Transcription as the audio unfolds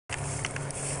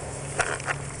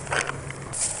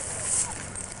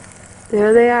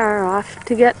There they are, off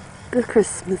to get the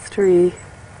Christmas tree.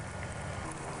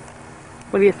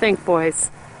 What do you think, boys?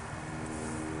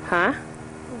 Huh?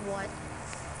 What?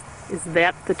 Is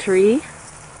that the tree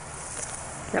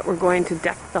that we're going to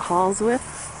deck the halls with?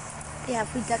 Yeah,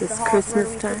 if we deck This the halls, Christmas where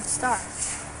do we time? put the star?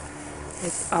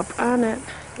 It's up on it.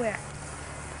 Where?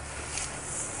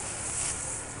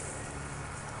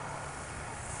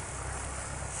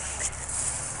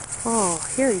 Oh,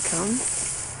 here he comes.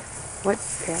 What,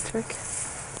 Patrick? Is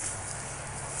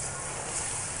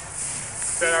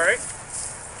that alright?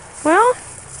 Well,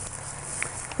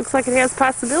 looks like it has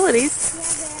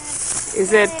possibilities. Yeah,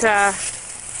 Is it,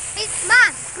 Hey,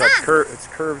 Mom! It's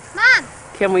curved. Mom!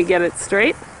 can we get it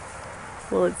straight?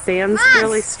 Will it stand Mom!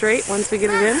 fairly straight once we get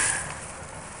it in?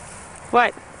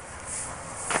 What?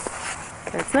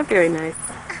 That's not very nice.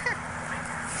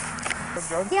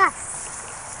 Yes.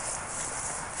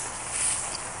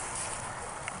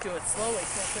 Do it slowly,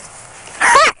 Patrick.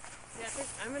 Patrick,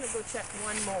 I'm going to go check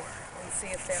one more and see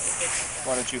if that will get you.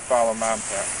 Why don't you follow Mom,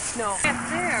 Pat? No. That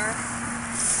there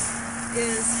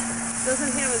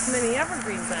doesn't have as many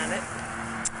evergreens on it,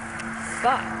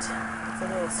 but it's a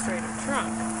little straighter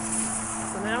trunk.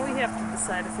 So now we have to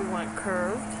decide if we want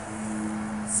curved,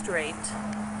 straight,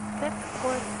 thick,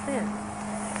 or thin.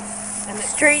 And it's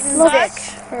Straight and thick.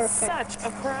 such a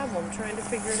problem trying to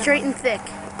figure it out. Straight and thick.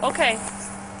 Okay,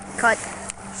 Cut.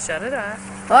 shut it off.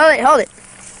 Hold it.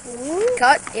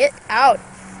 Cut it out.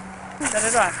 Shut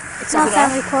it off. It's not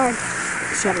family cord.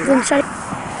 Shut it Then off. shut it.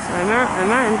 I'm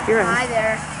on. You're on. Hi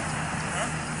there.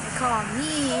 They call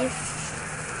me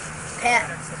Pat.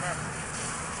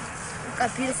 I've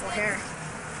got beautiful hair.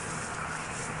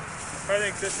 I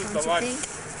think this is Don't the you lunch. think?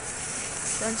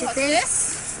 Don't you think? This?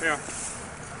 Yeah.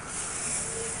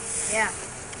 Yeah.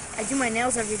 I do my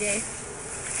nails every day.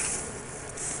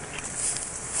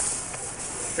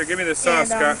 Here, give me the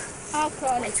sauce, And, Scott.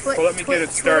 Well, let me get it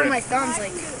started. my thumbs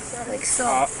like so.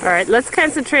 All right, let's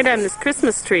concentrate on this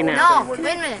Christmas tree now. No, wait a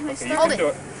minute. Okay, you Hold can it. do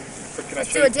it. But can I Let's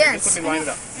show do a you? dance. Just let me line it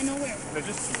up. I know where. No,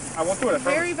 just, I won't do it. I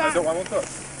promise. I won't do it.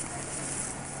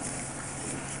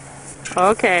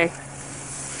 Okay.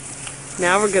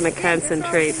 Now we're going to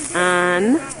concentrate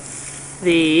on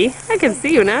the... I can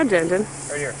see you now, Jensen.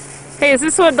 Right here. Hey, is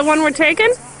this the one we're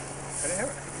taking? I didn't have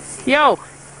it. Yo,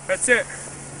 That's it.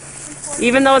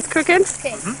 even though it's crooked,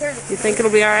 Okay, here. you think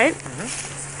it'll be all right?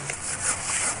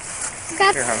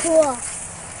 That's Here, hon. cool.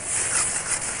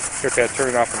 Here, Pat, turn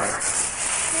it off a minute.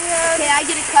 Okay, I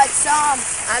get to cut some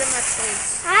out of my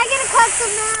face. I get to cut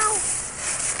some now.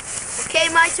 Okay,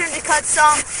 my turn to cut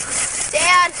some.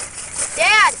 Dad!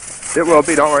 It will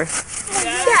be, don't worry.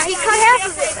 Yeah, he cut half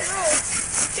of it.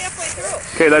 Halfway through.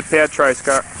 Okay, let Pat try,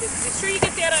 Scott. Be sure you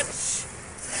get that up.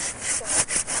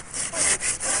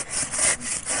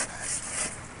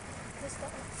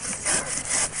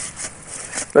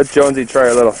 Let Jonesy try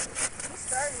a little. See,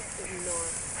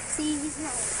 he's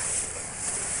not.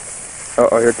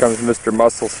 Uh-oh, here comes Mr.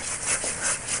 Muscles.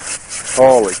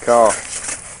 Holy cow.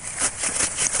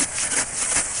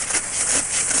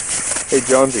 Hey,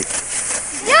 Jonesy.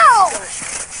 No!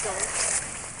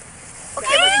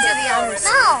 Okay, we can do the honors.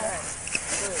 No!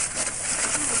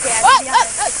 Okay, I do the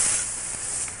honors.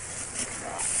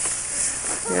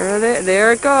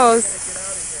 There it goes.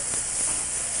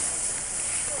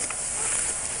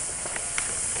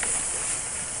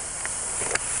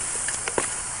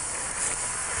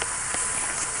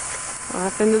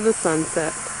 Off into the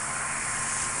sunset.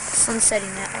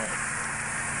 Sunsetting that way.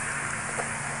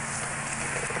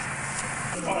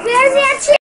 Where's that